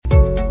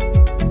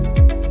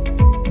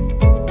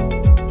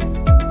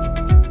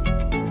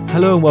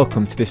Hello and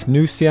welcome to this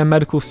new CM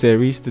Medical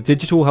series, the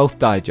Digital Health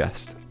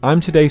Digest. I'm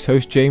today's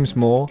host James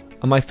Moore,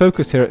 and my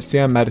focus here at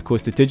CM Medical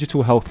is the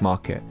digital health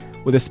market,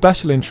 with a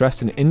special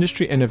interest in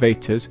industry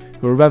innovators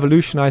who are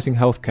revolutionising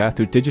healthcare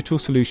through digital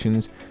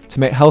solutions to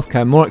make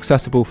healthcare more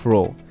accessible for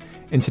all.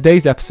 In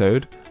today's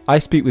episode, I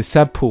speak with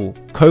Seb Poole,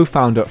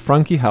 co-founder at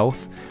Frankie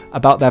Health,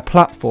 about their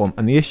platform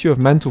and the issue of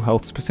mental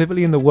health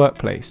specifically in the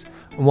workplace,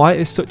 and why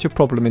it is such a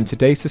problem in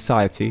today's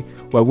society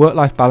where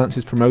work-life balance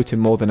is promoted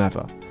more than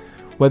ever.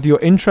 Whether you're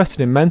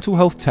interested in mental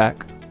health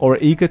tech or are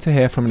eager to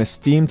hear from an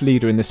esteemed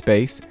leader in the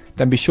space,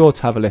 then be sure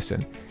to have a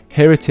listen.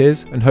 Here it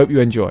is, and hope you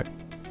enjoy.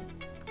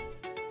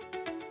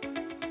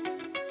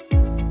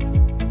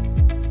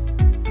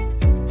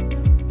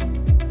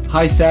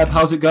 Hi Seb,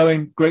 how's it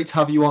going? Great to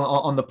have you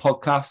on the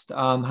podcast.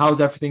 How's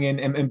everything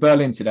in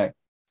Berlin today?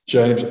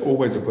 James,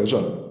 always a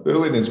pleasure.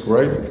 Berlin is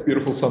great.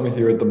 Beautiful summer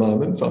here at the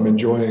moment. I'm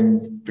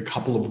enjoying the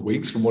couple of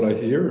weeks from what I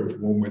hear of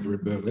warm weather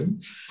in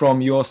Berlin. From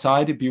your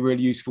side, it'd be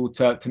really useful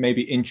to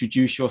maybe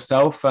introduce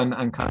yourself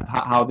and kind of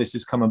how this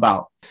has come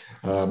about.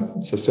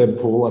 So Seb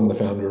Poole, I'm the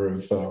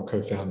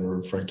co-founder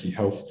of Frankie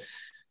Health.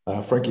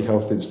 Frankie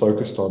Health is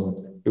focused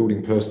on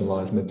building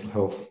personalised mental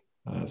health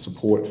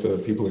support for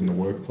people in the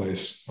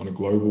workplace on a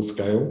global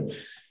scale.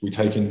 We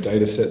take in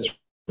data sets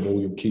from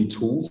all your key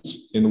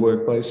tools in the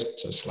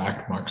workplace, so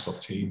Slack, Microsoft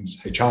Teams,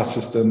 HR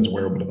systems,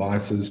 wearable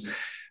devices,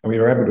 and we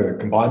are able to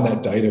combine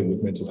that data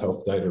with mental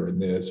health data in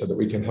there so that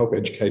we can help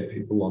educate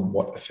people on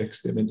what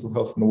affects their mental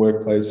health in the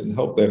workplace and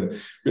help them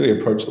really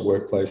approach the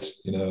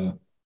workplace in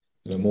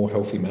a more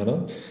healthy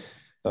manner.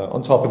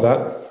 On top of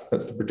that,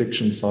 that's the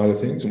prediction side of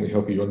things, and we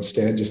help you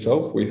understand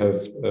yourself. We have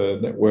a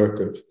network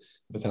of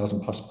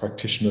 1,000 plus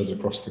practitioners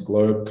across the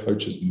globe,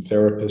 coaches and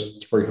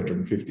therapists,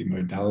 350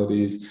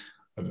 modalities,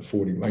 over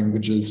 40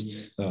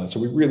 languages. So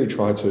we really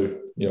try to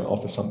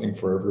offer something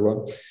for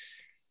everyone.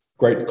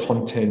 Great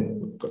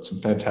content. We've got some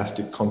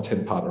fantastic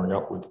content partnering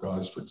up with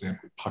guys, for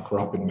example,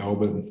 Pucker Up in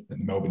Melbourne and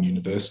the Melbourne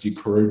University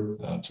crew.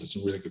 So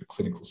some really good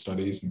clinical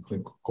studies and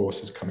clinical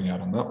courses coming out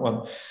on that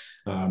one.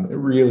 It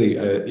really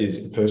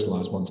is a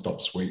personalised one-stop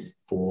suite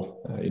for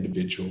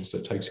individuals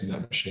that takes in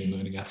that machine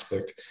learning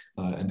aspect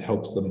and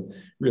helps them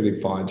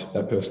really find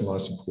that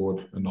personalised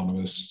support,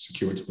 anonymous,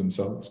 secure to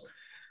themselves.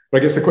 But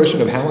I guess the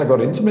question of how I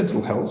got into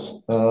mental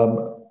health,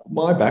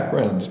 my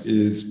background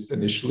is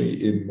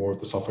initially in more of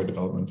the software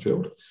development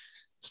field.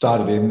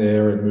 Started in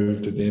there and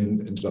moved it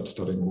in, ended up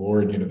studying law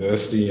in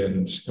university,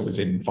 and it was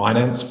in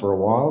finance for a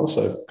while.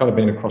 So kind of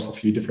been across a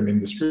few different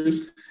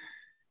industries,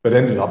 but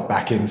ended up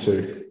back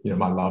into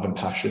my love and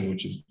passion,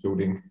 which is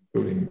building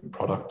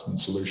product and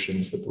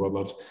solutions that the world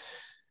loves.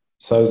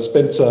 So I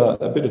spent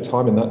a bit of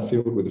time in that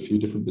field with a few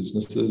different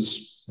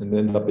businesses and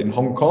ended up in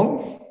Hong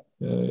Kong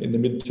in the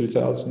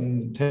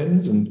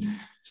mid-2010s and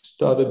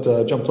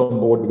jumped on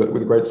board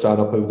with a great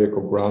startup over there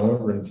called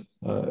Grana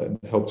and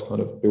helped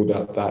kind of build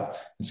out that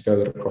and scale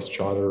it across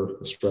China,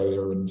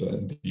 Australia and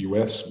the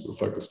US. We're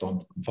focused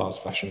on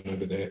fast fashion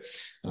over there,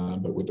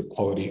 but with the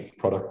quality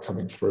product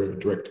coming through a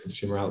direct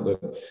consumer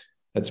outlet.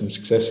 Had some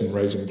success in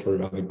raising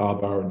through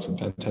Alibaba and some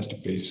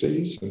fantastic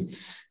VCs and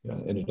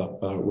ended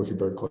up working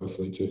very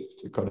closely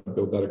to kind of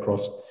build that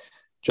across.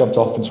 Jumped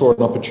off and saw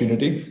an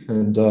opportunity,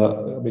 and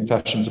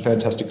fashion's a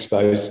fantastic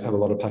space. Have a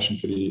lot of passion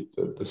for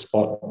the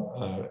spot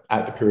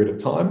at the period of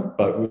time,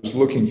 but was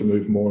looking to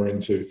move more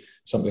into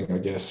something, I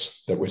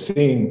guess, that we're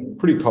seeing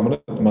pretty common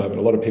at the moment.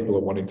 A lot of people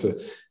are wanting to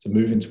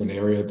move into an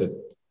area that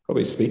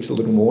probably speaks a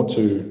little more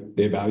to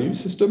their value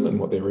system and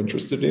what they're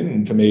interested in.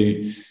 And for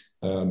me,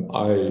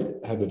 I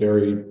have a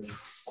very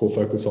core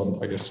focus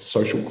on, I guess,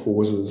 social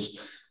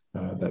causes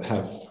that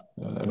have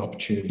an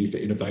opportunity for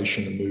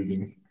innovation and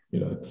moving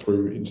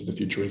through into the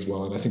future as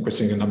well. And I think we're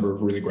seeing a number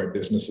of really great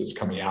businesses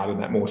coming out in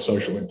that more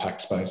social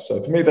impact space.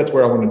 So for me, that's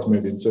where I wanted to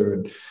move into.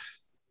 And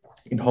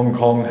in Hong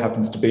Kong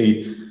happens to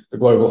be the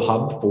global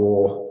hub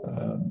for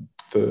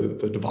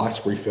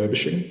device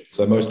refurbishing.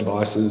 So most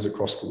devices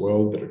across the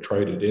world that are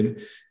traded in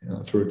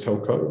through a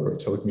telco or a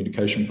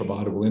telecommunication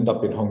provider will end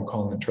up in Hong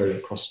Kong and traded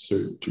across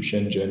to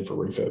Shenzhen for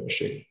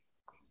refurbishing,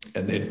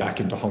 and then back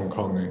into Hong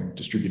Kong and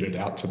distributed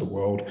out to the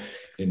world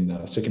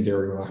in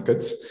secondary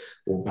markets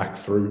or back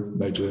through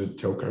major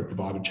telco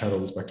provider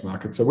channels back to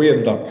market. So we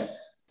ended up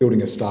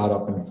building a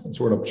startup and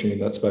saw an opportunity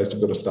in that space to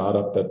build a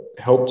startup that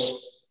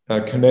helps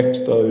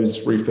connect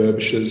those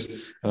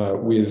refurbishers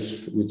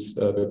with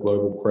the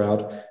global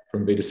crowd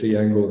from a B2C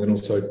angle, and then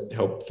also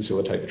help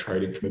facilitate the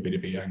trading from a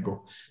B2B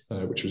angle,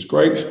 which was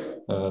great.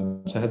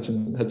 So had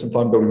some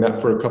fun building that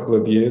for a couple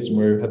of years, and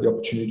we had the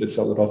opportunity to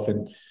sell it off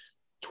in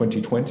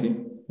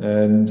 2020.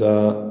 And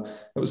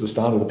it was the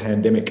start of the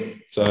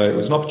pandemic. So it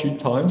was an opportune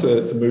time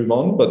to move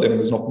on, but then it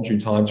was an opportune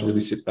time to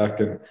really sit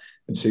back and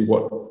see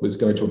what was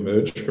going to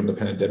emerge from the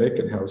pandemic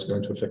and how it was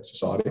going to affect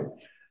society.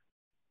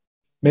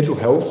 Mental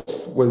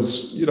health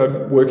was,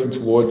 working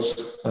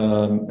towards,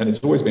 and it's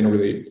always been a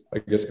really, I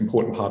guess,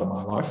 important part of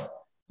my life.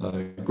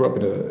 I grew up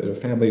in a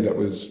family that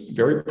was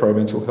very pro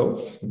mental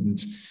health, and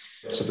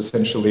so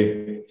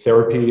essentially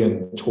therapy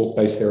and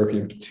talk-based therapy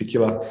in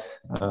particular.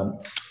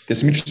 there's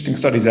some interesting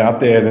studies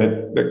out there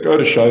that go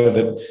to show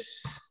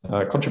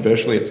that,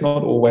 controversially, it's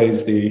not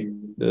always the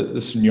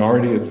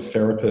seniority of the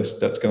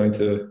therapist that's going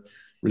to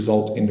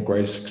result in the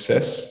greatest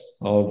success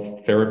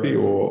of therapy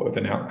or of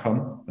an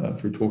outcome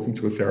through talking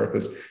to a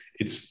therapist.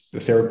 It's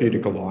the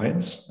therapeutic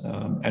alliance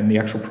and the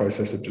actual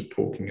process of just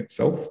talking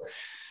itself.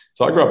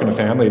 So I grew up in a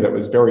family that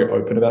was very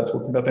open about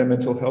talking about their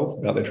mental health,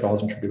 about their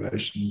trials and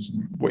tribulations,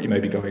 and what you may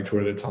be going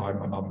through at a time.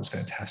 My mum was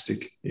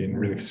fantastic in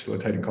really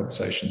facilitating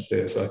conversations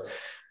there. So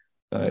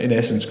in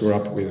essence, grew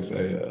up with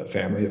a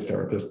family of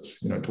therapists,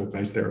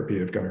 talk-based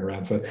therapy of going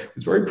around. So it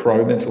was very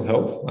pro mental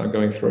health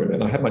going through,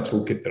 and I had my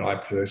toolkit that I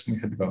personally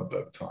had developed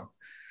over time.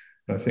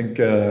 And I think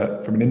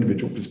from an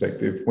individual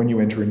perspective, when you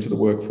enter into the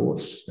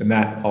workforce and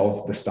that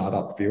of the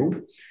startup field,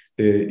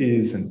 there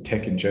is, and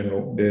tech in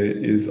general, there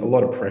is a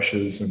lot of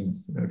pressures.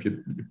 And if you're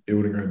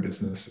building your own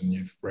business and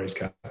you've raised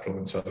capital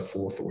and so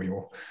forth, or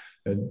you're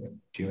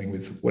dealing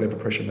with whatever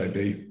pressure may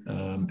be,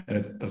 and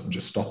it doesn't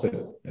just stop at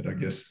I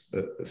guess,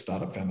 the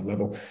startup founder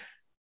level,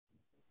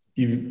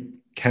 you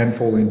can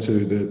fall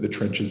into the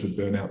trenches of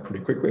burnout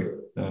pretty quickly.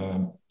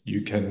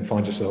 You can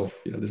find yourself,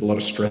 there's a lot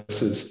of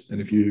stresses, and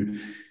if you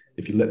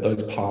let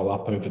those pile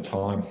up over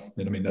time,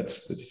 then I mean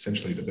that's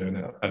essentially the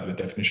burnout. The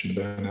definition of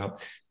burnout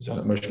is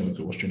emotional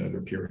exhaustion over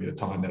a period of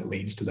time that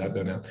leads to that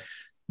burnout.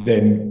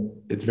 Then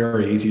it's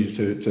very easy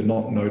to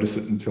not notice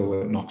it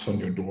until it knocks on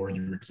your door and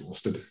you're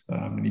exhausted,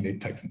 and you need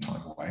to take some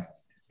time away.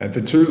 And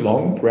for too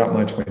long, throughout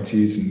my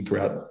 20s and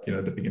throughout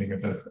the beginning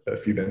of a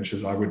few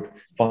ventures, I would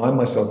find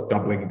myself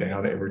doubling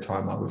down every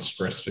time I was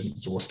stressed and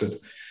exhausted.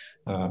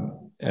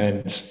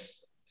 And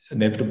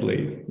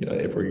inevitably,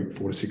 every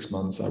 4 to 6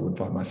 months, I would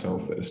find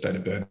myself at a state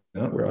of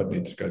burnout where I'd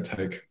need to go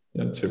take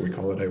a 2-week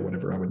holiday,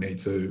 whatever I would need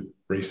to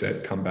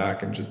reset, come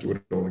back and just do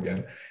it all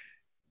again.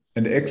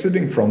 And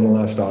exiting from the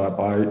last startup,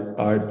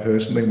 I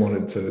personally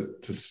wanted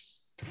to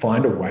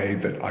find a way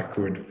that I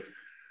could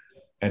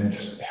and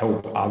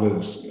help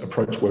others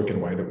approach work in a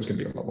way that was going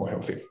to be a lot more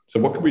healthy. So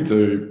what could we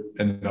do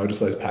and notice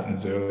those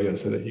patterns earlier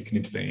so that you can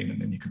intervene,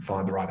 and then you can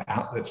find the right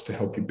outlets to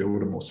help you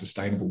build a more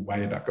sustainable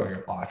way about going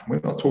at life. And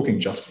we're not talking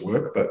just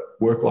work, but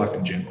work life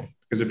in general.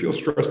 Because if you're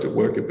stressed at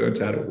work, you're burnt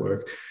out at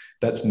work,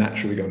 that's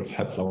naturally going to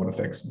have flow-on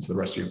effects into the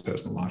rest of your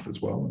personal life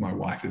as well. My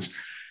wife is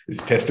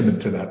testament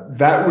to that.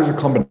 That was a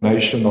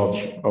combination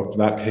of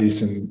that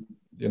piece. And,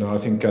 I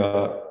think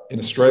in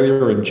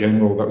Australia in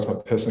general, that was my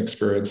personal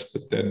experience.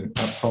 But then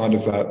outside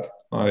of that,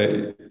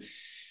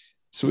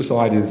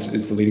 suicide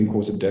is the leading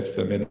cause of death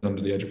for men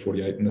under the age of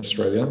 48 in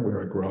Australia,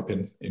 where I grew up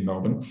in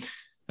Melbourne.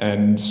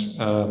 And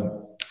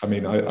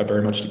I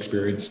very much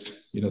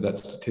experienced, that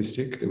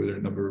statistic. There were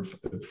a number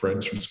of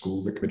friends from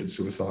school that committed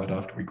suicide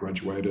after we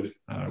graduated,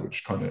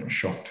 which kind of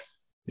shocked,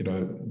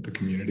 the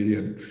community.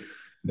 And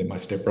then my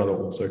stepbrother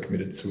also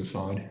committed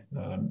suicide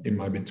in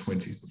my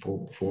mid-20s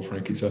before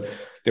Frankie. So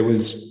there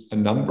was a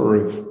number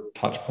of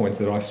touch points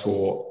that I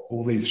saw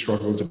all these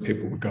struggles that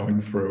people were going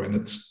through. And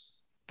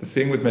it's the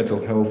thing with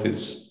mental health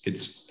is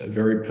it's a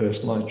very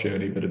personalized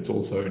journey, but it's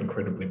also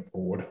incredibly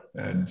broad.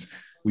 And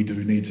we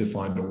do need to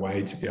find a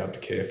way to be able to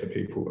care for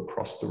people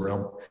across the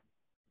realm.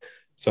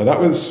 So that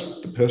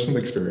was the personal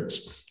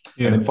experience.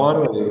 Yeah. And then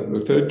finally,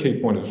 the third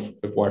key point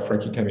of why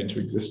Frankie came into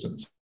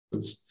existence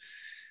was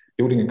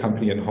building a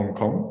company in Hong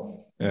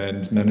Kong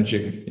and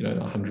managing,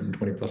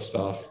 120 plus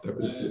staff that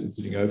was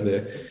sitting over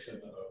there.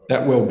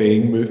 That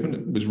Wellbeing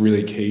movement was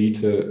really key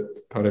to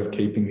kind of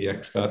keeping the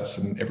expats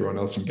and everyone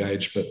else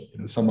engaged.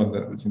 But someone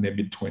that was in their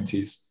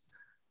mid-20s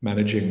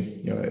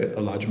managing,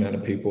 a large amount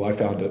of people, I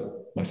found it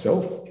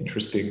myself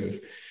interesting of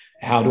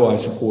how do I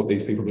support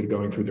these people that are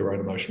going through their own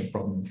emotional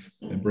problems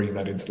and bringing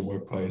that into the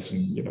workplace,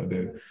 and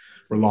they're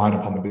relying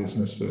upon the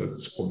business for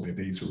support of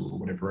their visa or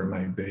whatever it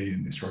may be,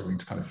 and they're struggling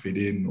to kind of fit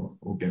in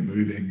or get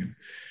moving. And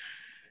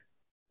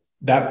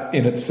that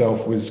in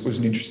itself was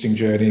an interesting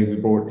journey. We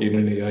brought in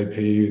an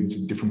EAP and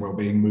some different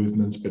wellbeing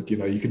movements, but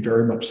you could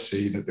very much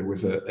see that there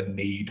was a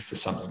need for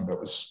something that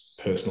was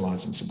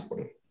personalized and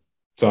supported.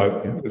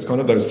 So it's kind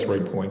of those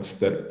 3 points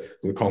that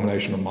were the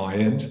culmination on my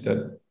end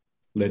that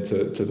led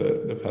to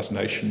the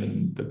fascination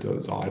and the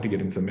desire to get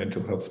into the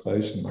mental health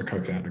space. And my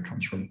co-founder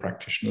comes from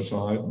practitioner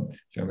side and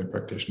family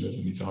practitioners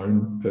and his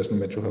own personal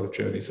mental health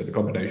journey. So the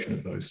combination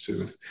of those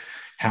two is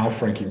how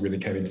Frankie really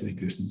came into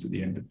existence at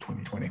the end of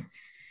 2020.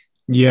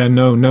 Yeah,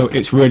 no,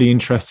 it's really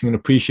interesting, and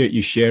appreciate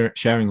you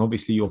sharing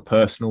obviously your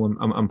personal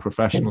and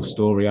professional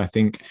story. I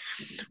think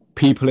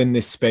people in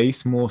this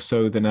space, more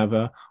so than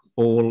ever,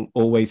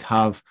 always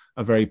have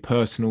a very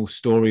personal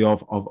story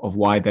of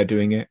why they're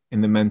doing it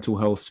in the mental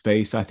health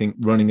space. I think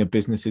running a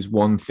business is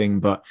one thing,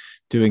 but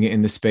doing it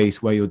in the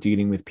space where you're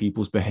dealing with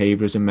people's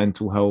behaviors and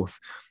mental health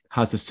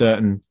has a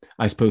certain,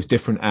 I suppose,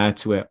 different air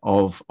to it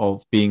of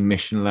being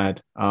mission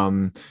led.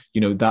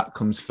 That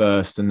comes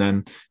first, and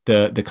then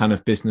the kind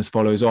of business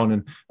follows on.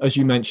 And as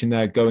you mentioned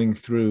there, going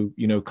through,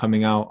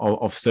 coming out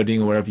of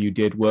studying or wherever you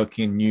did,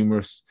 working in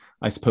numerous,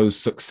 I suppose,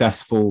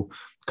 successful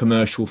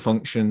commercial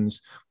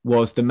functions,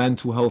 was the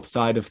mental health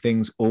side of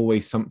things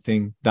always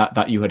something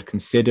that you had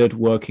considered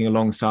working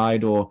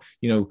alongside, or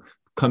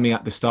coming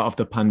at the start of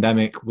the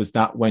pandemic? Was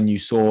that when you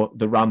saw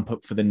the ramp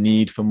up for the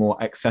need for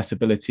more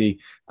accessibility,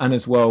 and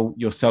as well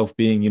yourself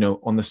being,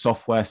 on the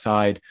software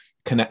side,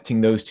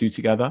 connecting those two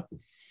together?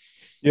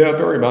 Yeah,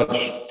 very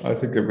much. I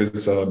think it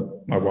was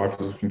my wife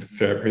was looking for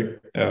therapy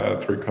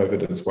through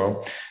COVID as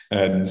well.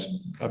 And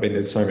I mean,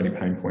 there's so many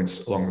pain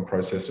points along the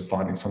process of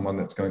finding someone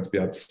that's going to be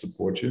able to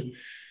support you.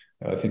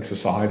 I think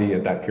society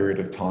at that period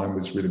of time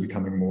was really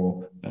becoming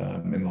more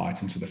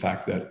enlightened to the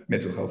fact that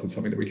mental health is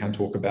something that we can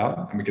talk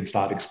about, and we can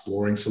start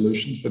exploring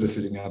solutions that are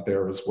sitting out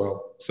there as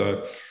well.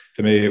 So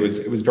for me, it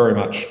was very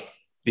much,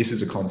 this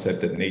is a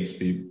concept that needs to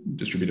be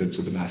distributed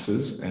to the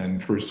masses,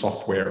 and through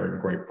software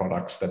and great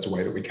products, that's a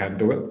way that we can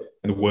do it.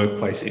 And the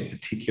workplace in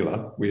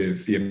particular,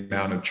 with the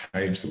amount of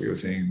change that we were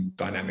seeing,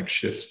 dynamic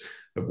shifts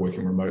of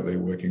working remotely,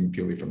 working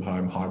purely from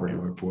home, hybrid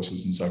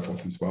workforces and so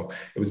forth as well.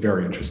 It was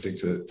very interesting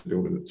to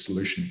build a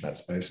solution in that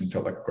space, and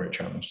felt like a great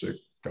challenge to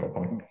go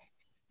upon.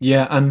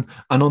 Yeah, and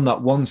on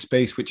that one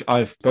space, which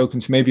I've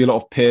spoken to maybe a lot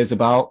of peers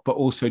about, but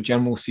also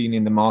general scene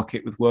in the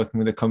market with working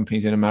with the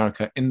companies in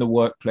America in the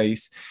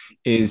workplace,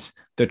 is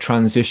the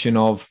transition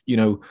of,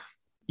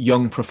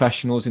 young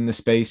professionals in the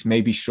space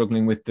maybe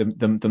struggling with them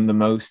the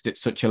most. It's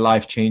such a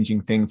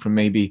life-changing thing from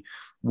maybe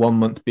 1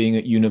 month being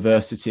at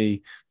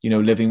university,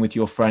 living with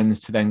your friends,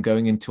 to then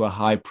going into a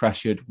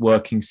high-pressured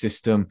working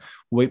system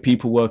with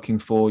people working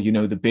for,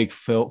 the big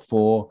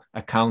four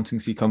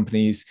accountancy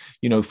companies,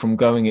 from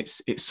going,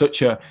 it's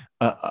such a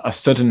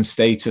sudden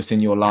status in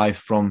your life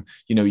from,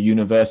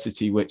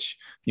 university, which,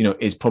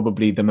 is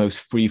probably the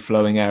most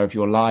free-flowing area of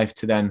your life,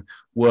 to then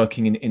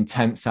working in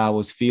intense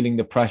hours, feeling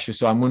the pressure.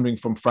 So I'm wondering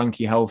from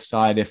Frankie Health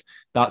side, if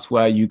that's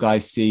where you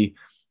guys see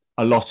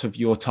a lot of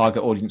your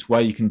target audience,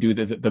 where you can do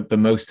the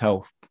most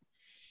help.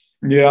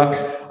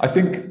 Yeah,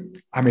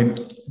 I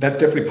mean, that's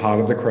definitely part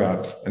of the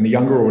crowd. And the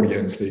younger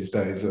audience these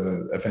days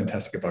are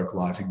fantastic at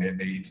vocalizing their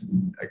needs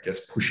and, I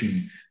guess,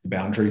 pushing the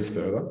boundaries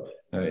further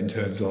in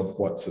terms of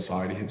what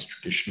society has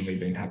traditionally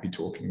been happy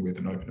talking with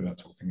and open about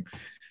talking.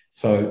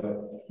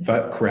 So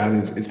that crowd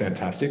is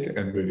fantastic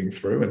and moving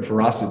through. And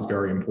for us, it's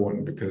very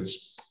important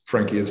because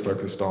Frankie is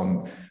focused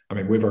on, I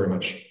mean, we're very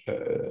much,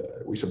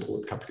 we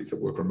support companies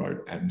that work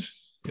remote and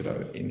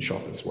in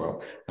shop as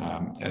well.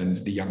 And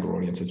the younger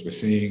audiences we're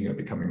seeing are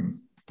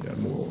becoming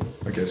more,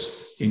 I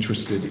guess,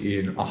 interested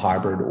in a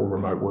hybrid or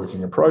remote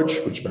working approach,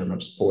 which very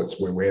much supports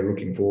where we're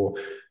looking for,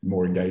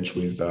 more engaged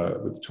with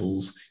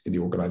tools in the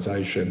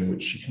organization,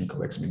 which you can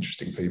collect some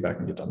interesting feedback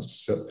and get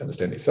to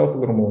understand yourself a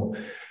little more.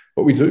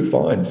 But we do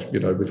find,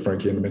 with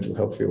Frankie and the mental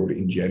health field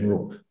in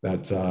general,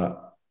 that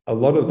a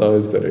lot of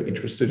those that are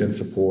interested in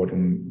support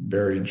and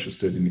very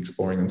interested in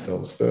exploring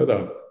themselves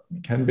further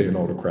can be an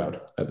older crowd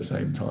at the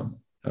same time.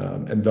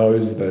 And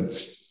those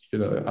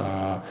that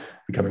are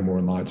becoming more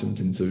enlightened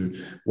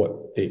into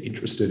what they're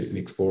interested in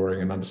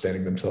exploring and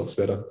understanding themselves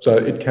better. So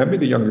it can be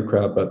the younger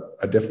crowd, but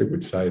I definitely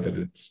would say that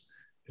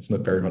it's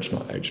not very much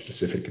not age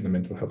specific in the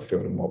mental health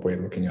field and what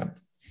we're looking at.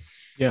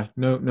 Yeah,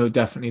 no,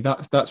 definitely.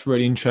 That's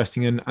really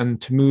interesting.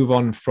 And to move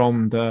on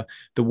from the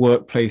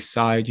workplace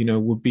side,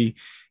 would be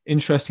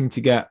interesting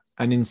to get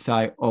an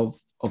insight of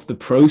the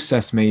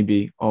process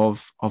maybe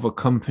of a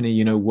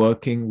company,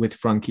 working with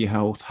Frankie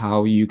Health,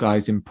 how you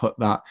guys input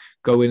that,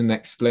 go in and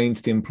explain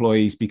to the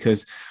employees,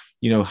 because,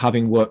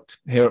 having worked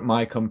here at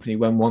my company,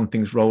 when one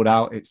thing's rolled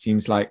out, it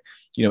seems like,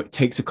 it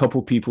takes a couple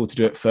people to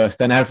do it first,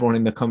 then everyone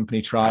in the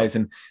company tries.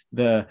 And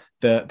the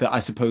I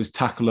suppose,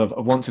 tackle of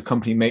once a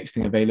company makes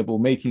things available,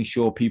 making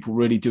sure people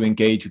really do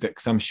engage with it,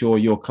 because I'm sure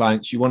your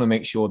clients, you want to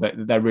make sure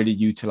that they're really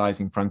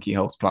utilizing Frankie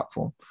Health's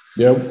platform.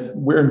 Yeah,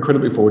 we're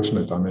incredibly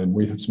fortunate. I mean,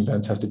 we have some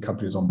fantastic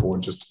companies on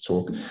board, just to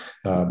talk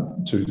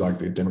to like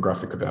the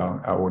demographic of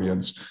our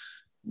audience.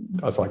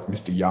 Guys like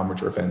Mr. Yum,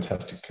 which are a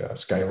fantastic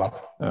scale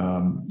up,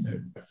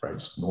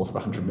 raised north of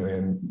 100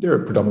 million. They're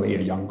predominantly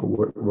a younger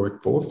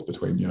workforce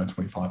between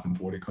 25 and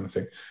 40 kind of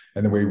thing.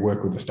 And then we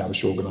work with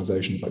established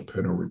organizations like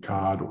Pernod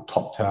Ricard or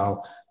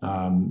TopTal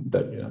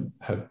that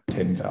have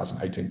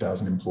 10,000,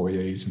 18,000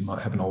 employees and might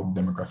have an old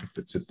demographic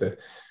that sit there.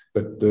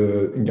 But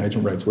the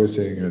engagement rates we're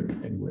seeing are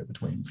anywhere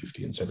between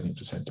 50 and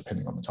 70%,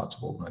 depending on the types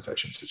of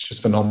organizations. It's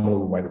just phenomenal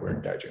the way that we're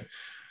engaging.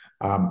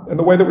 And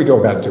the way that we go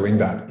about doing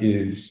that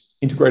is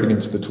integrating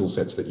into the tool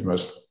sets that you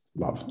most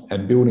love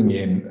and building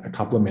in a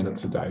couple of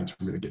minutes a day to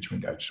really get you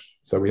engaged.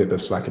 So we have the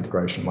Slack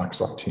integration,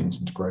 Microsoft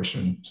Teams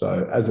integration.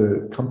 So as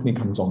a company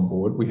comes on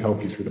board, we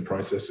help you through the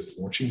process of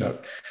launching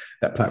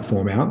that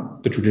platform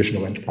out, the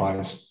traditional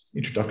enterprise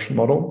introduction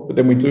model. But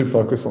then we do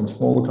focus on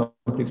smaller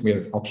companies. We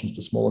have options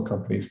for smaller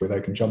companies where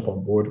they can jump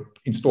on board,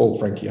 install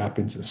Frankie app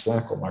into the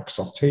Slack or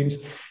Microsoft Teams,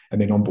 and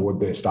then onboard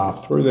their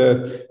staff through there.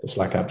 The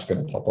Slack app's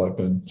going to pop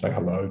open, say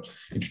hello,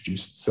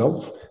 introduce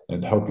itself,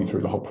 and help you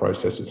through the whole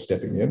process of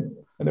stepping in.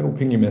 And then we'll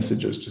ping you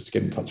messages just to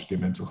get in touch with your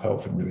mental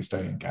health and really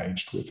stay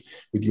engaged with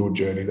your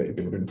journey that you're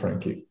building,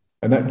 Frankie.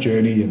 And that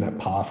journey and that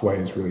pathway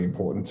is really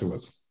important to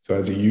us. So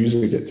as a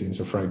user gets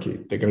into Frankie,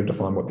 they're going to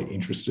define what they're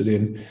interested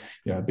in,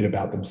 a bit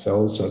about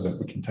themselves, so that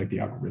we can take the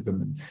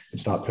algorithm and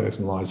start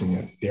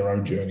personalizing their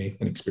own journey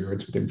and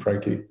experience within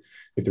Frankie.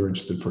 if they're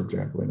interested, for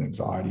example, in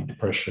anxiety,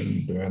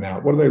 depression,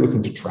 burnout, what are they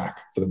looking to track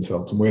for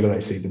themselves, and where do they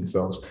see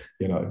themselves,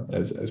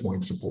 as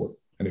wanting support?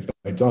 And if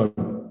they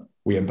don't,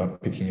 we end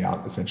up picking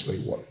out essentially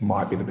what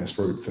might be the best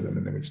route for them,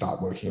 and then we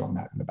start working on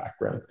that in the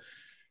background.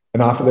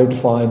 And after they've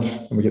defined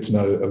and we get to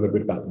know a little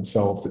bit about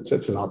themselves, it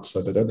sets it up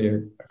so that only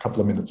a couple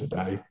of minutes a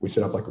day, we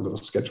set up like a little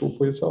schedule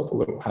for yourself, a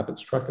little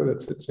habits tracker that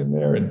sits in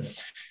there. And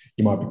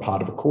you might be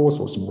part of a course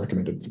or some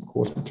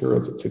course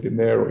materials that sit in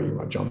there, or you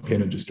might jump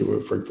in and just do a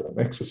free-form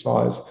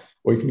exercise,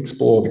 or you can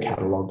explore the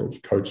catalogue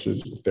of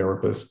coaches or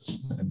therapists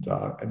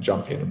and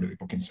jump in and really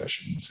book in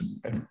sessions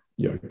and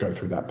go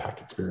through that pack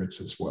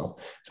experience as well.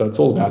 So it's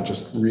all about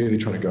just really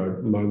trying to go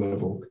low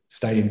level,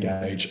 stay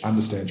engaged,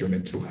 understand your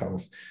mental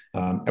health.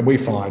 And we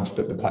find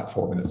that the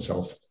platform in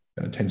itself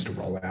tends to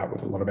roll out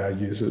with a lot of our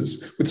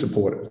users with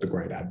support of the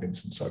great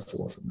admins and so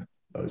forth, and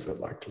those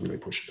that like to really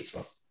push it as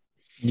well.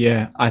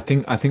 Yeah, I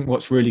think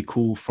what's really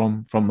cool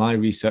from my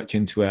research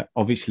into it,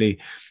 obviously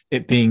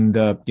it being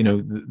the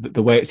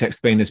way it's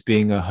explained as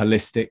being a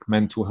holistic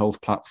mental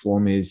health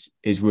platform is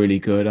really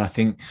good. I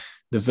think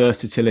the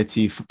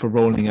versatility for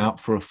rolling out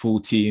for a full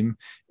team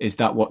is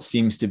that what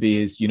seems to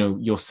be is,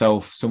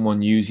 yourself,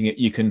 someone using it,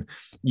 you can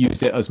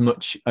use it as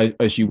much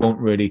as you want,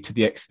 really, to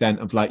the extent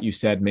of, like you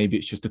said, maybe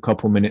it's just a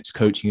couple minutes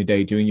coaching a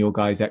day, doing your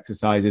guys'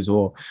 exercises,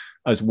 or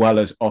as well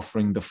as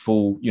offering the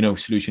full,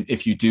 solution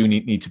if you do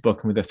need to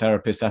book in with a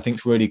therapist. I think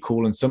it's really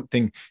cool and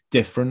something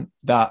different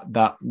that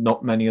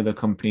not many other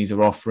companies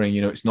are offering.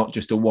 It's not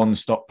just a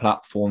one-stop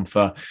platform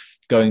for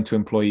going to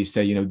employees,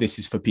 say, this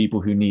is for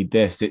people who need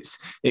this.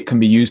 It can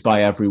be used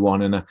by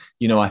everyone. And,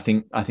 I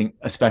think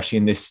especially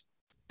in this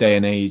day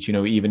and age,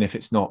 even if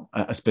it's not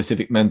a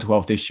specific mental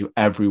health issue,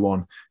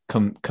 everyone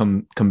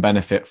can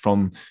benefit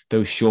from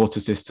those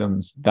shorter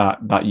systems that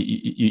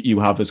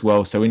you have as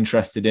well. So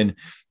interested in,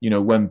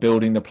 when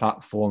building the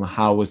platform,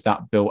 how was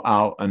that built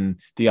out and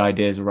the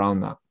ideas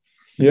around that?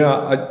 Yeah,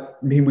 I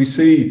mean, we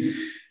see,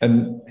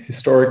 and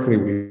historically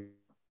we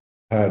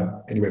had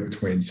anywhere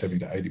between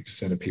 70 to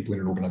 80% of people in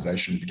an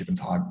organization at a given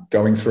time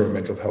going through a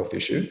mental health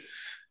issue.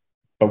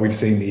 But we've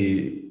seen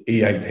the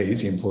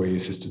EAPs, the Employee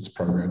Assistance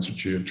Programs,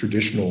 which are a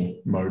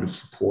traditional mode of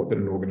support that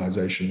an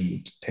organization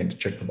would tend to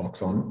check the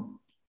box on,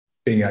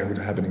 being able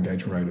to have an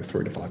engagement rate of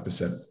 3 to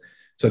 5%.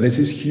 So there's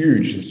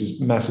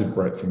this massive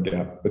breadth and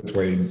gap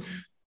between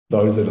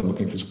those that are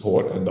looking for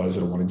support and those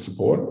that are wanting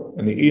support.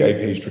 And the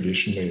EAPs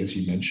traditionally, as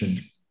you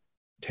mentioned,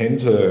 tend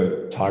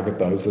to target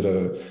those that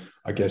are,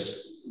 I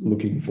guess,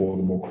 looking for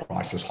the more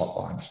crisis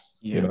hotlines.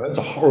 Yeah. That's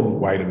a horrible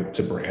way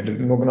to brand it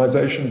in an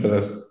organization,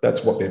 but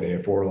that's what they're there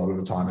for a lot of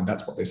the time, and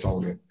that's what they're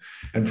sold in.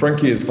 And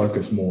Frankie is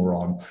focused more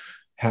on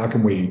how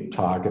can we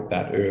target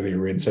that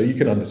earlier in, so you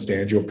can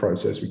understand your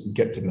process, we can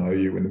get to know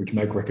you, and then we can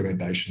make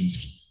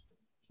recommendations.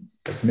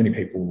 As many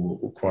people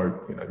will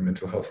quote,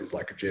 mental health is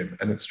like a gym,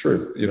 and it's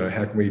true.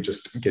 How can we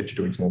just get you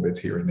doing small bits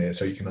here and there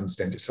so you can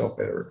understand yourself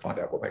better and find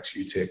out what makes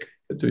you tick,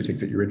 but do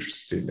things that you're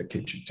interested in that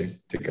keeps you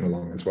ticking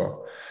along as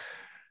well.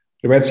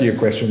 To answer your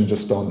question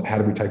just on how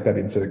do we take that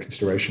into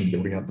consideration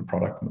building out the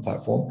product and the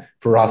platform,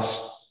 for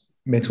us,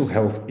 mental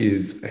health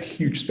is a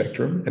huge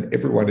spectrum, and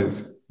everyone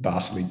is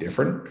vastly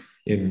different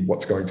in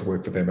what's going to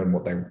work for them and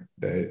what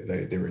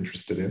they're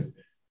interested in.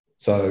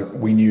 So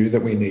we knew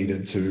that we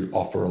needed to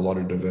offer a lot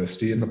of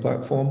diversity in the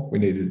platform. We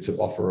needed to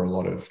offer a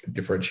lot of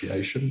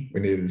differentiation. We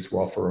needed to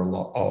offer a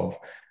lot of,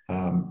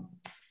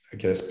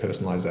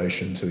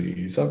 personalization to the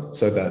user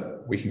so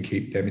that we can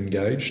keep them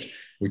engaged.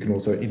 We can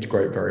also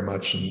integrate very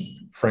much, and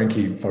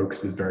Frankie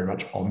focuses very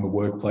much on the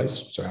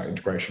workplace. So our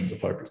integrations are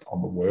focused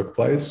on the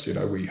workplace.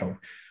 We help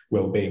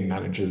wellbeing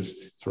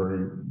managers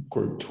through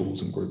group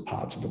tools and group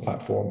parts of the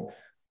platform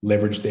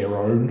leverage their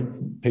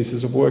own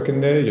pieces of work in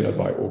there,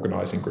 by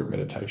organizing group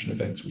meditation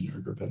events or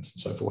yoga events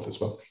and so forth as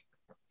well.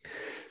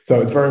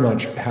 So it's very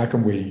much how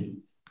can we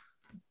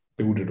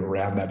build it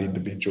around that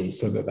individual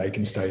so that they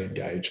can stay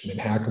engaged, and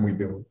then how can we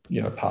build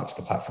parts of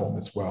the platform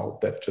as well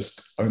that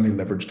just only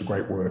leverage the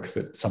great work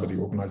that some of the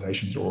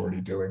organizations are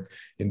already doing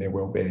in their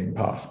wellbeing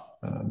path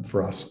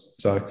for us.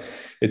 So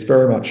it's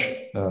very much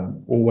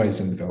always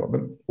in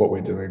development what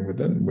we're doing with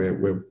them.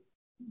 We're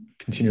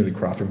continually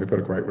crafting. We've got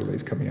a great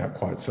release coming out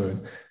quite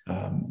soon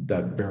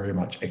that very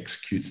much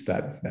executes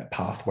that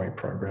pathway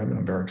program, and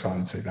I'm very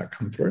excited to see that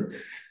come through.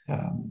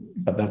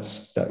 But that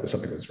was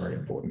something that was very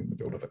important in the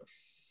build of it.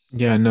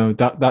 Yeah, no,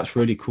 that's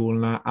really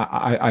cool. And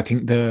I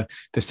think the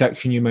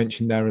section you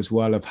mentioned there as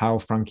well of how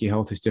Frankie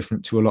Health is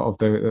different to a lot of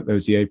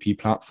those EAP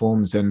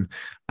platforms, and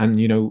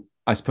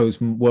I suppose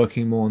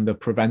working more on the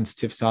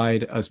preventative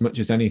side as much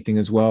as anything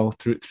as well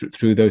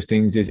through those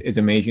things is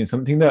amazing.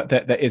 Something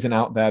that isn't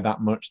out there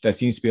that much. There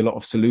seems to be a lot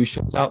of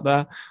solutions out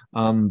there,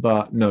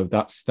 but no,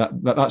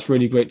 that's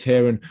really great to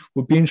hear, and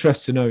would be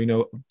interested to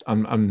know.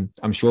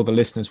 I'm sure the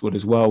listeners would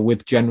as well.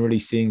 With generally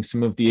seeing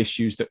some of the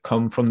issues that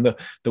come from the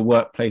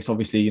workplace.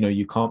 Obviously,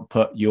 you can't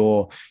put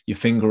your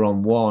finger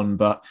on one,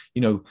 but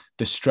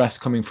the stress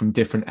coming from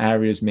different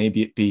areas.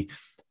 Maybe it be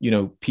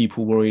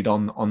people worried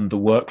on the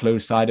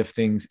workload side of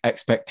things,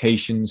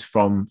 expectations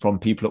from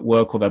people at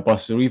work or their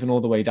bosses, or even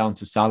all the way down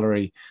to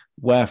salary,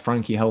 where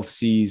Frankie Health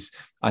sees,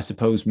 I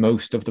suppose,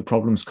 most of the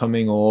problems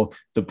coming, or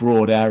the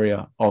broad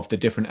area of the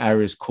different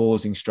areas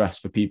causing stress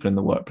for people in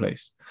the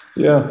workplace?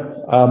 Yeah,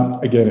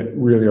 again,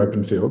 really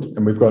open field,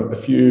 and we've got a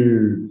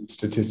few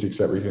statistics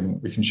that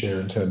we can share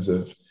in terms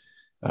of.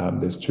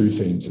 There's two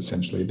themes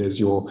essentially. There's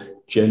your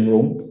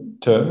general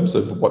terms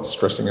of what's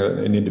stressing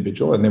an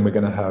individual, and then we're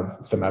going to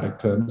have thematic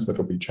terms that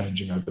will be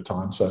changing over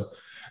time. So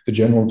the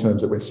general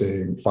terms that we're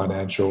seeing,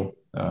 financial,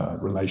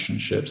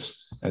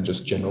 relationships, and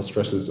just general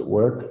stresses at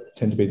work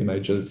tend to be the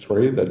major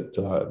three that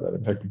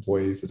impact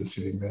employees that are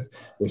sitting there.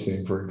 We're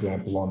seeing, for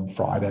example, on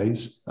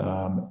Fridays,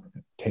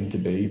 tend to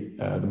be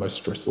the most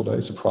stressful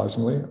days,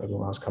 surprisingly, over the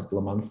last couple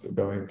of months that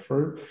we're going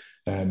through,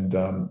 and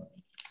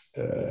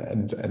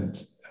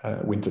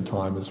winter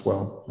time as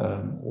well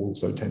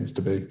also tends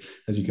to be,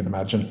 as you can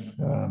imagine,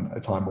 a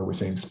time where we're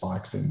seeing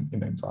spikes in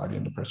anxiety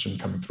and depression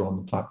coming through on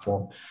the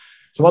platform.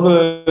 Some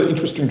other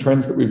interesting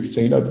trends that we've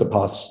seen over the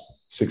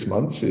past 6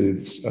 months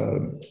is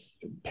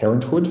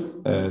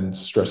parenthood, and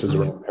stresses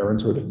around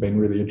parenthood have been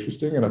really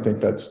interesting. And I think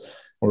that's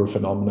more a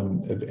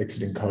phenomenon of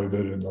exiting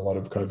COVID and a lot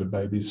of COVID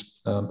babies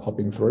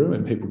popping through,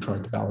 and people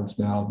trying to balance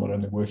now, not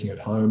only working at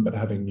home, but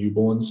having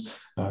newborns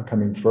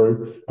coming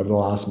through. Over the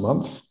last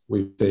month,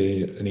 we've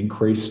seen an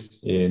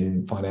increase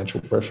in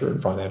financial pressure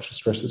and financial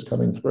stresses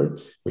coming through,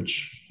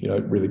 which,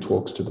 really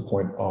talks to the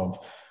point of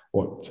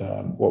what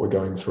we're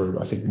going through,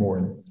 I think, more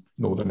in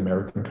Northern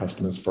American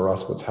customers for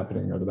us, what's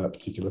happening over that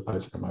particular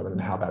place at the moment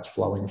and how that's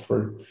flowing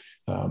through.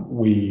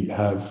 We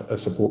have a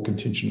support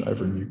contingent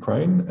over in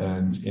Ukraine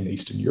and in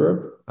Eastern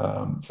Europe.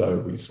 So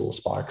we saw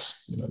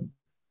spikes,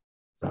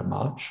 around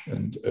March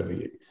and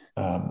early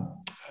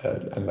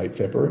and late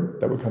February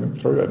that were coming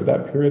through over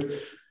that period.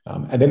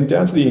 And then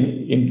down to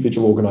the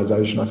individual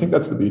organization, I think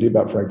that's the beauty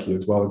about Frankie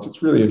as well.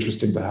 It's really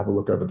interesting to have a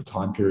look over the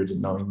time periods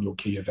and knowing your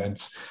key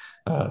events.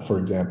 For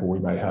example, we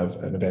may have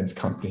an events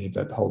company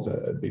that holds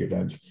a big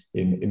event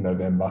in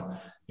November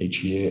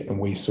each year, and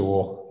we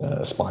saw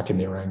a spike in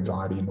their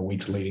anxiety in the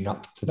weeks leading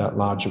up to that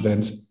large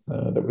event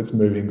that was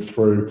moving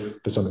through.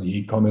 For some of the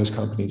e-commerce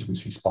companies, we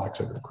see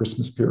spikes over the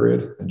Christmas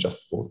period and just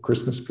before the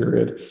Christmas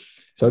period.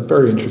 So it's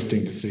very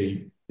interesting to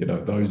see,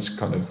 those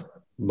kind of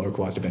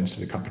localized events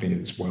to the company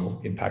as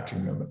well,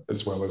 impacting them,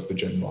 as well as the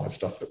generalized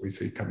stuff that we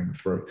see coming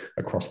through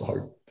across the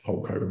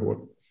whole cohort.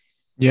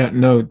 Yeah,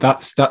 no,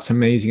 that's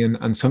amazing,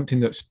 and something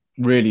that's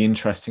really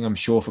interesting, I'm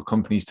sure, for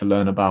companies to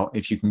learn about,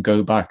 if you can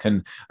go back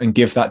and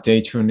give that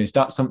data. And is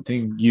that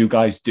something you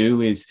guys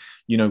do, is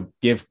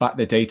give back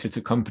the data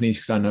to companies?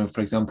 Because I know,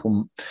 for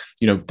example,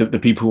 the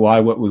people who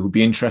I work with would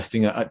be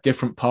interesting at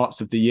different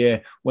parts of the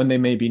year when they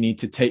maybe need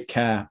to take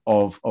care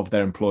of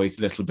their employees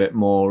a little bit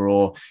more,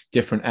 or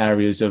different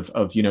areas of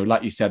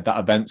like you said, that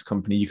events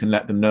company, you can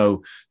let them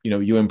know,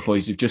 your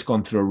employees have just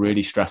gone through a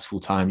really stressful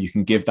time. You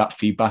can give that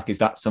feedback. Is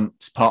that some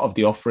part of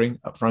the offering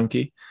at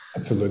Frankie?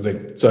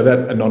 Absolutely. So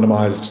that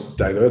anonymized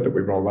data that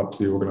we roll up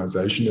to the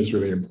organization is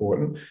really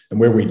important. And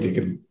where we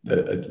dig a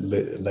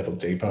level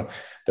deeper,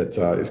 that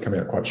is coming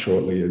out quite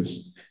shortly,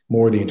 is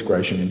more of the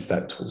integration into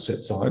that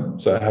toolset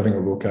side. So having a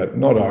look at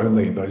not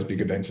only those big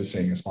events are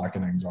seeing a spike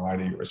in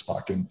anxiety or a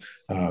spike in,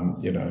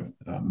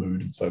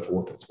 mood and so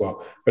forth as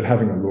well, but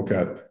having a look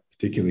at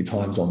particularly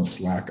times on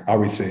Slack. Are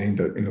we seeing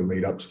that in the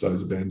lead up to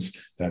those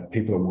events that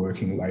people are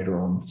working later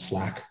on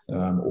Slack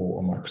or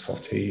on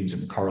Microsoft Teams,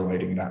 and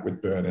correlating that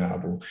with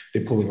burnout, or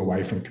they're pulling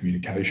away from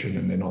communication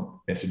and they're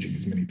not messaging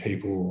as many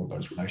people, or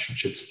those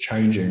relationships are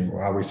changing?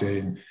 Or are we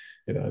seeing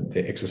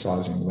they're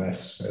exercising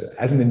less?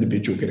 As an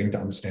individual, getting to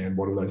understand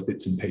what are those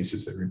bits and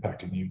pieces that are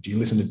impacting you. Do you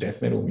listen to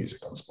death metal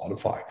music on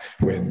Spotify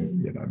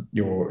when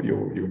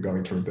you're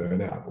going through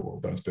burnout, or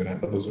those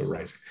burnout levels are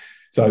raising?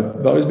 So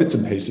those bits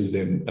and pieces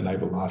then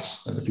enable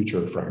us, and the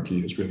future of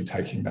Frankie is really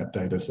taking that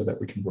data so that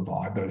we can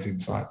provide those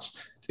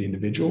insights to the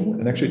individual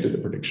and actually do the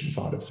prediction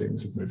side of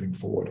things of moving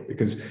forward,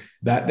 because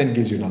that then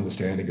gives you an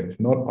understanding of,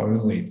 not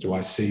only do I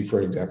see,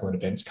 for example, an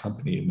events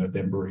company in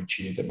November each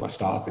year that my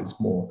staff is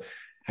more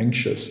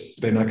anxious,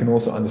 then I can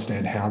also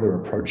understand how they're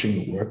approaching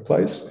the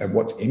workplace and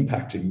what's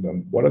impacting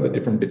them. What are the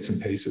different bits and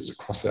pieces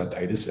across our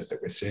data set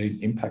that we're seeing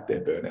impact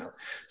their burnout?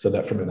 So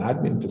that from an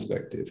admin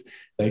perspective,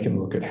 they can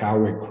look at how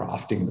we're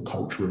crafting the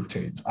culture of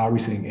teams. Are we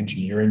seeing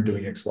engineering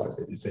doing X, Y,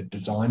 Z? Is there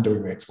design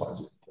doing X, Y,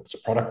 Z? What's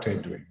a product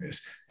team doing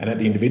this? And at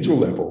the individual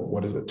level,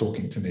 what is it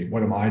talking to me?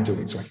 What am I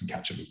doing so I can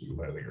catch it a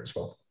little earlier as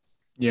well?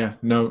 Yeah,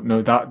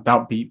 no,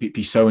 that'd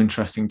be so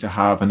interesting to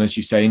have, and as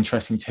you say,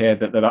 interesting to hear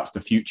that's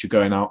the future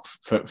going out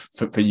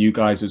for you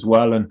guys as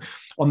well. And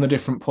on the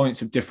different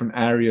points of different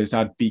areas,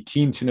 I'd be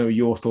keen to know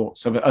your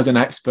thoughts of it as an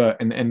expert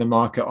in the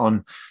market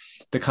on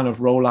the kind of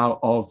rollout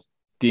of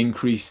the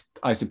increased,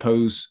 I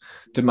suppose,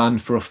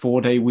 demand for a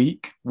 4-day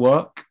week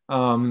work.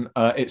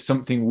 It's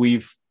something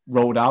we've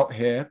rolled out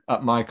here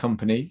at my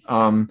company.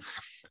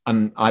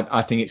 And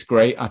I think it's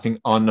great. I think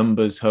our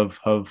numbers have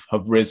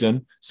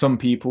risen. Some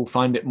people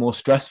find it more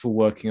stressful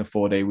working a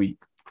 4-day week.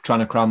 trying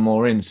to cram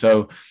more in.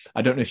 So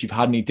I don't know if you've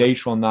had any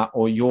data on that,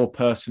 or your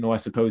personal, I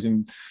suppose,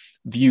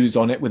 views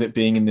on it, with it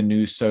being in the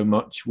news so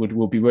much.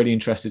 We'll be really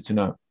interested to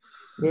know.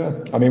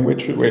 Yeah, I mean, we're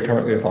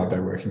currently a 5-day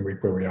working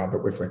week where we are,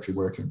 but we're flexi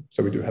working.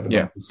 So we do have a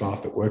number of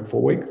staff that work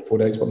 4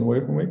 days on the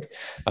working week.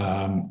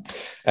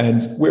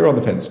 And we're on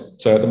the fence.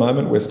 So at the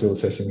moment, we're still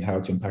assessing how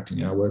it's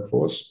impacting our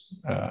workforce.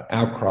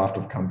 Our craft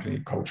of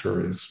company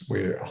culture is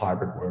we're a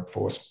hybrid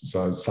workforce.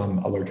 So some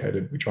are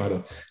located, we try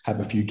to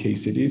have a few key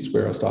cities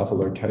where our staff are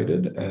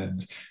located.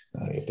 And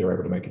if they're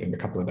able to make it in a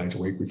couple of days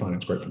a week, we find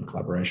it's great for the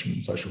collaboration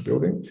and social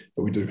building.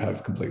 But we do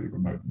have completely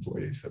remote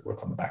employees that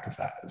work on the back of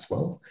that as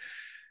well.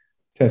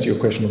 To answer your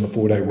question on the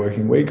 4-day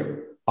working week,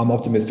 I'm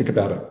optimistic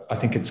about it. I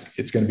think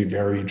it's going to be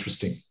very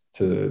interesting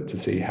to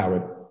see how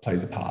it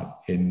plays a part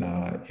in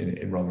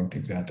rolling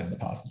things out down the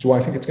path. Do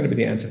I think it's going to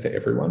be the answer for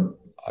everyone?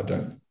 I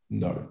don't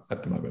know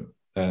at the moment.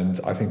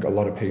 And I think a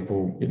lot of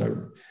people,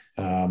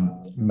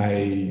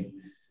 may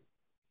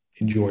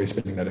enjoy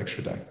spending that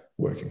extra day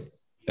working.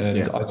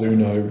 And I do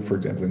know, for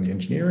example, in the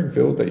engineering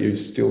field, that you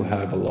still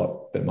have a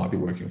lot that might be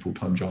working a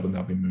full-time job and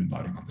they'll be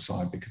moonlighting on the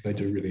side because they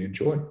do really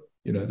enjoy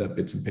that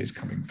bits and piece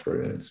coming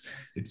through, and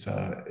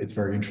it's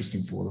very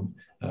interesting for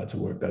them to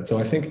work that. So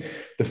I think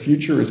the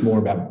future is more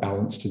about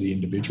balance to the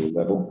individual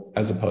level,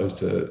 as opposed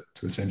to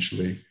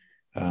essentially,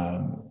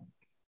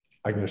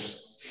 I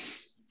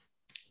guess,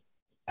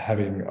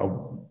 having a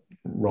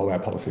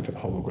rollout policy for the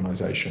whole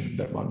organization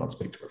that might not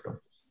speak to everyone.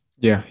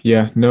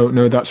 Yeah.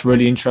 No, that's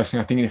really interesting.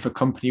 I think if a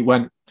company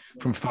went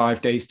from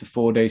 5 days to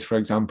 4 days, for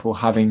example,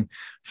 having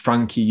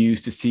Frankie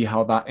used to see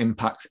how that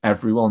impacts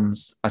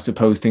everyone's, I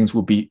suppose things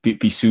will be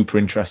super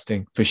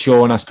interesting for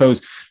sure. And I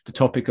suppose the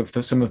topic of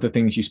some of the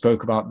things you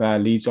spoke about there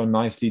leads on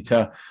nicely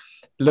to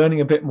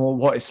learning a bit more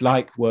what it's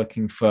like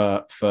working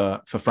for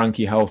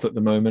Frankie Health at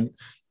the moment,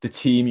 the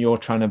team you're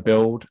trying to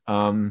build,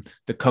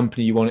 the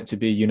company you want it to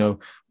be,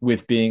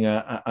 with being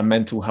a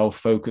mental health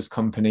focused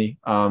company,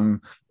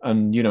 and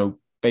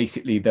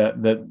basically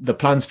the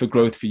plans for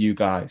growth for you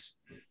guys.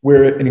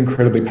 We're an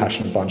incredibly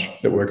passionate bunch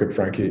that work at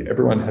Frankie.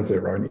 Everyone has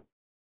their own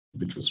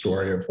individual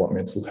story of what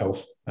mental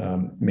health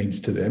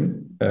means to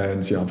them.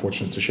 And I'm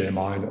fortunate to share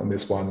mine on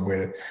this one.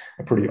 We're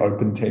a pretty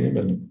open team,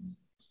 and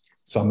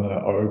some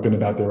are open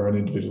about their own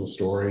individual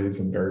stories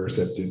and very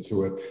receptive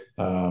to it.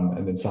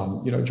 And then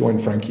some, join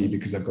Frankie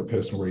because they've got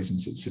personal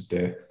reasons that sit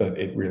there, but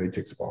it really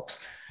ticks a box.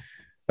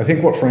 I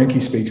think what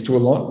Frankie speaks to a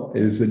lot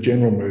is the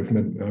general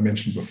movement. I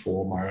mentioned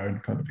before my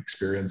own kind of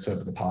experience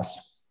over the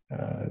past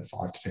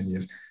 5 to 10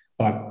 years.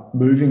 But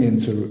moving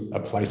into a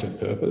place of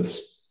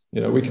purpose,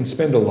 we can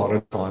spend a lot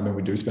of time, and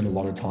we do spend a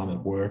lot of time at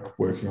work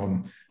working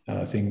on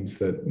things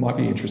that might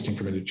be interesting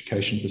from an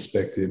education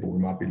perspective, or we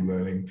might be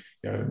learning,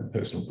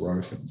 personal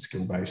growth and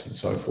skill-based and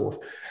so forth.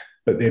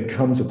 But there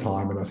comes a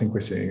time, and I think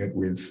we're seeing it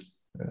with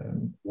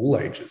all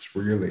ages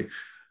really,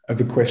 of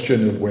the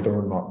question of whether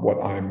or not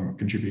what I'm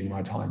contributing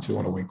my time to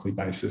on a weekly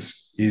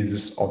basis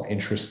is of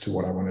interest to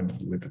what I wanted to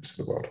deliver to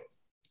the world.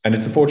 And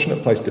it's a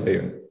fortunate place to be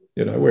in.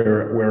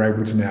 We're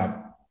able to now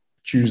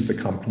choose the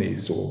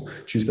companies or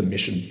choose the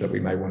missions that we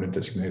may want to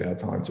designate our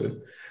time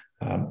to.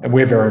 And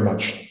we're very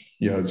much,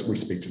 as we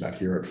speak to that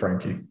here at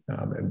Frankie,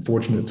 and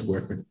fortunate to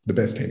work with the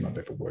best team I've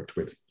ever worked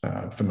with.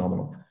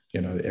 Phenomenal.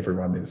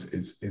 Everyone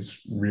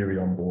is really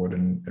on board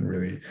and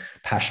really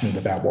passionate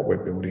about what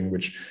we're building,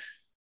 which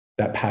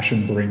that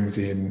passion brings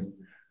in,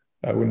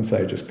 I wouldn't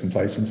say just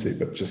complacency,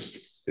 but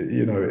just,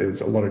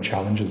 it's a lot of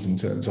challenges in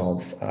terms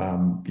of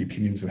the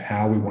opinions of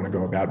how we want to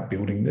go about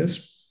building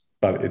this.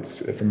 But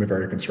it's from a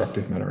very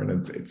constructive manner, and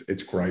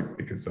it's great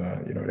because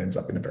it ends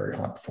up in a very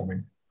high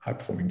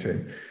performing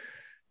team.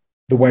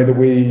 The way that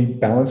we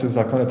balance, as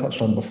I kind of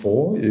touched on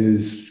before,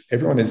 is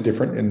everyone is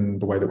different in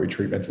the way that we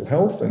treat mental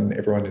health, and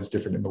everyone is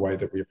different in the way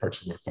that we approach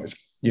the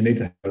workplace. You need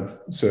to have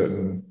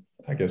certain,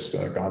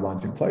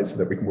 guidelines in place so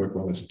that we can work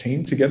well as a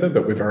team together,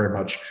 but we're very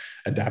much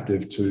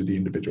adaptive to the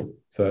individual.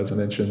 So as I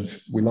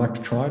mentioned, we like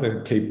to try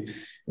to keep.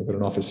 We've got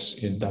an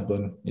office in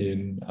Dublin,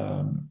 in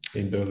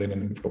Berlin,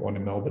 and we've got one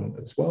in Melbourne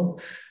as well.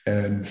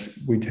 And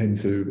we tend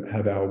to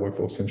have our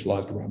workforce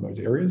centralised around those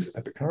areas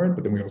at the current,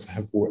 but then we also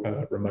have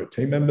remote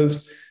team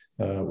members.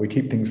 We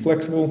keep things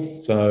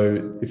flexible.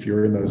 So if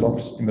you're in those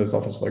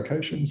office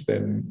locations,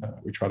 then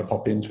we try to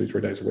pop in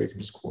 2-3 days a week and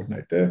just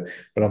coordinate there.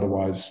 But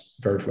otherwise,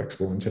 very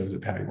flexible in terms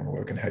of how you want to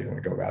work and how you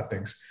want to go about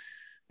things.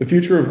 The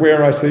future of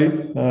where I see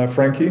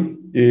Frankie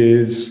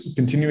is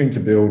continuing to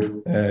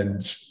build,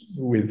 and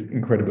with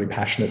incredibly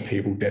passionate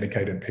people,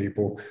 dedicated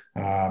people,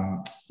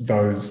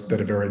 those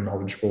that are very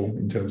knowledgeable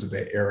in terms of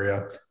their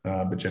area,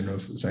 but generally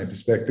the same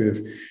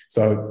perspective.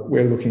 So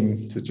we're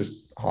looking to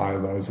just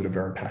hire those that are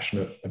very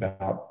passionate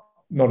about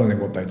not only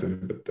what they do,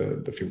 but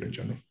the field in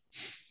general.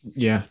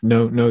 Yeah,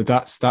 no,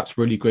 that's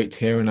really great to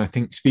hear. And I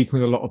think speaking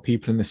with a lot of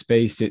people in the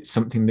space, it's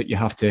something that you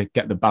have to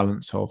get the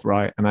balance of,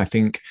 right? And I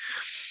think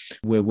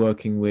we're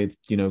working with,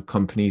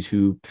 companies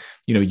who,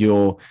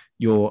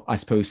 you're, I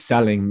suppose,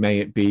 selling, may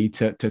it be,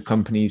 to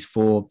companies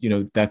for,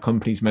 their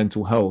company's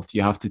mental health.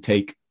 You have to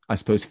take, I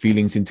suppose,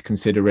 feelings into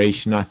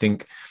consideration. I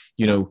think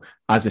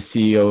as a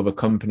CEO of a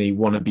company,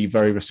 want to be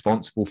very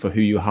responsible for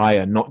who you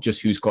hire, not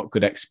just who's got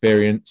good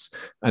experience,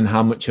 and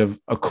how much of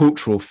a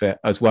cultural fit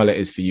as well it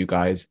is for you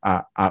guys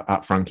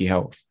at Frankie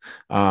Health.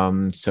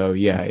 So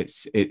yeah,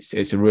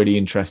 it's a really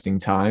interesting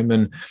time,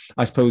 and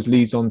I suppose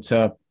leads on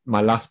to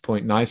my last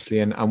point nicely.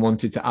 And I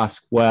wanted to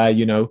ask where,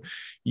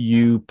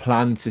 you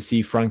plan to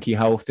see Frankie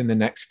Health in the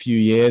next few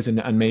years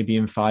and maybe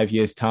in 5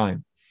 years'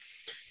 time.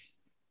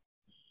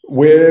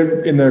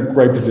 We're in a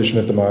great position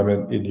at the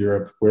moment in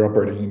Europe. We're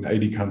operating in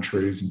 80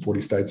 countries and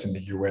 40 states in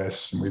the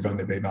US, and we've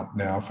only been up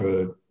now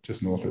for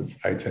just north of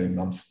 18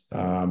 months.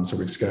 So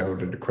we've scaled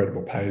at an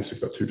incredible pace.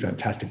 We've got 2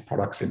 fantastic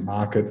products in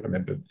market. I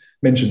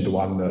mentioned the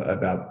one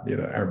about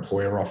our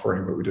employer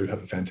offering, but we do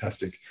have a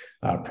fantastic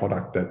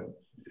product that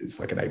is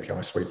like an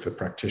API suite for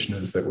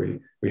practitioners that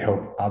we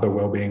help other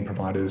wellbeing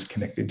providers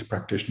connect into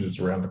practitioners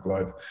around the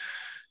globe.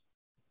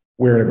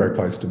 We're in a great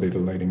place to be the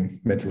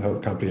leading mental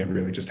health company and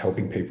really just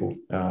helping people,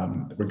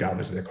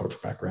 regardless of their cultural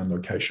background,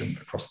 location,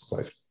 across the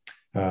place.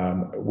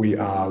 We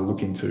are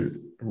looking to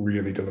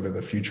really deliver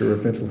the future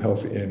of mental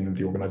health in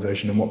the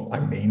organization. And what I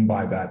mean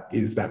by that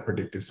is that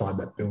predictive side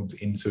that builds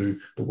into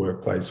the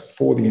workplace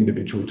for the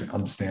individual to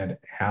understand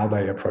how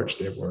they approach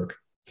their work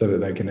so that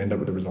they can end up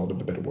with the result of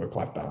a better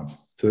work-life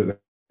balance, so that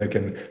they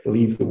can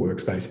leave the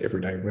workspace every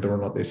day, whether or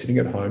not they're sitting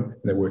at home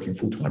and they're working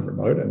full-time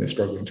remote and they're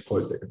struggling to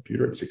close their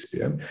computer at 6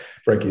 p.m.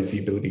 Frankie has the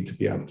ability to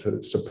be able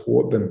to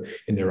support them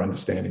in their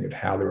understanding of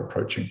how they're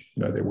approaching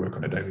their work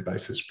on a daily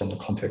basis from the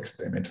context of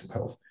their mental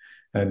health.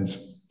 And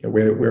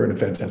we're in a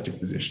fantastic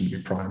position to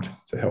be primed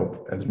to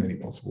help as many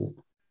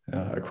possible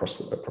across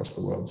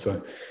the world.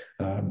 So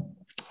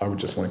I would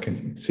just want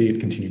to see it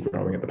continue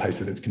growing at the pace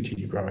that it's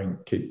continued growing,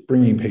 keep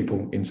bringing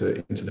people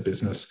into the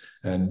business,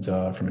 and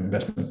from an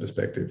investment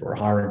perspective or a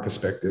hiring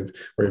perspective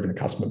or even a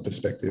customer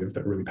perspective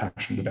that are really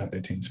passionate about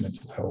their team's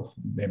mental health,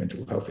 their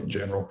mental health in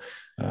general,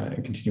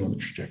 and continue on the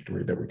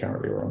trajectory that we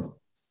currently are on.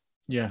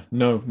 Yeah,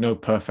 no,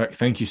 perfect.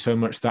 Thank you so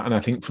much for that. And I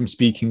think from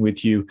speaking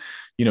with you,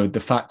 the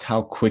fact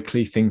how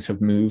quickly things have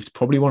moved,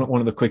 probably one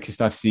of the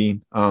quickest I've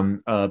seen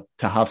to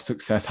have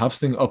success, have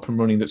something up and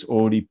running that's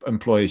already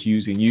employers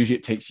using. Usually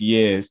it takes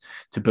years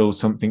to build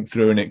something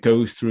through, and it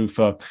goes through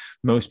for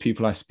most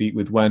people I speak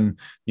with when,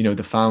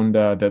 the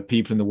founder, the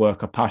people in the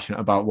work are passionate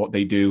about what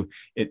they do,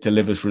 it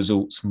delivers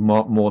results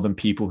more than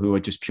people who are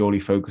just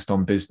purely focused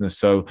on business.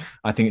 So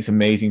I think it's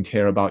amazing to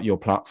hear about your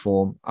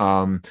platform.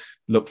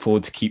 Look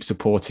forward to keep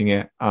supporting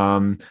it,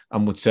 and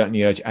would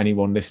certainly urge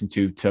anyone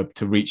listening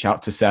to reach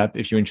out to Seb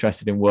if you're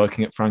interested in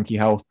working at Frankie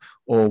Health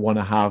or want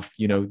to have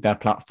their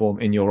platform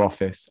in your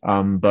office.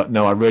 But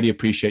no, I really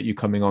appreciate you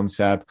coming on,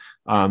 Seb,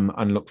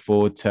 and look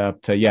forward to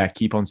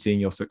keep on seeing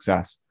your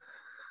success.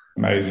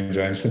 Amazing,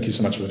 James. Thank you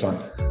so much for the time.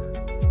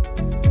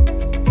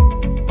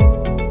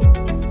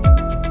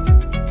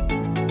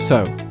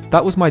 So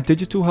that was my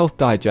Digital Health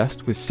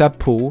Digest with Seb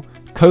Poole,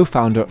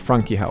 co-founder at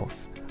Frankie Health.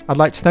 I'd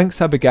like to thank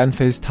Seb again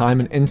for his time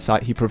and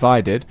insight he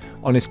provided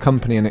on his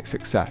company and its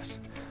success.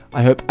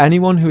 I hope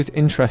anyone who is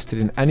interested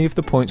in any of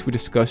the points we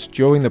discussed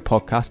during the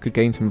podcast could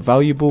gain some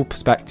valuable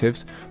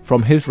perspectives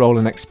from his role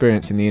and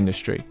experience in the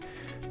industry.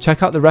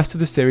 Check out the rest of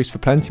the series for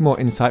plenty more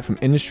insight from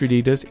industry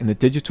leaders in the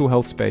digital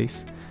health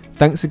space.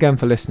 Thanks again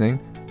for listening.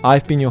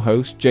 I've been your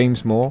host,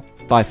 James Moore.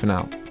 Bye for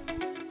now.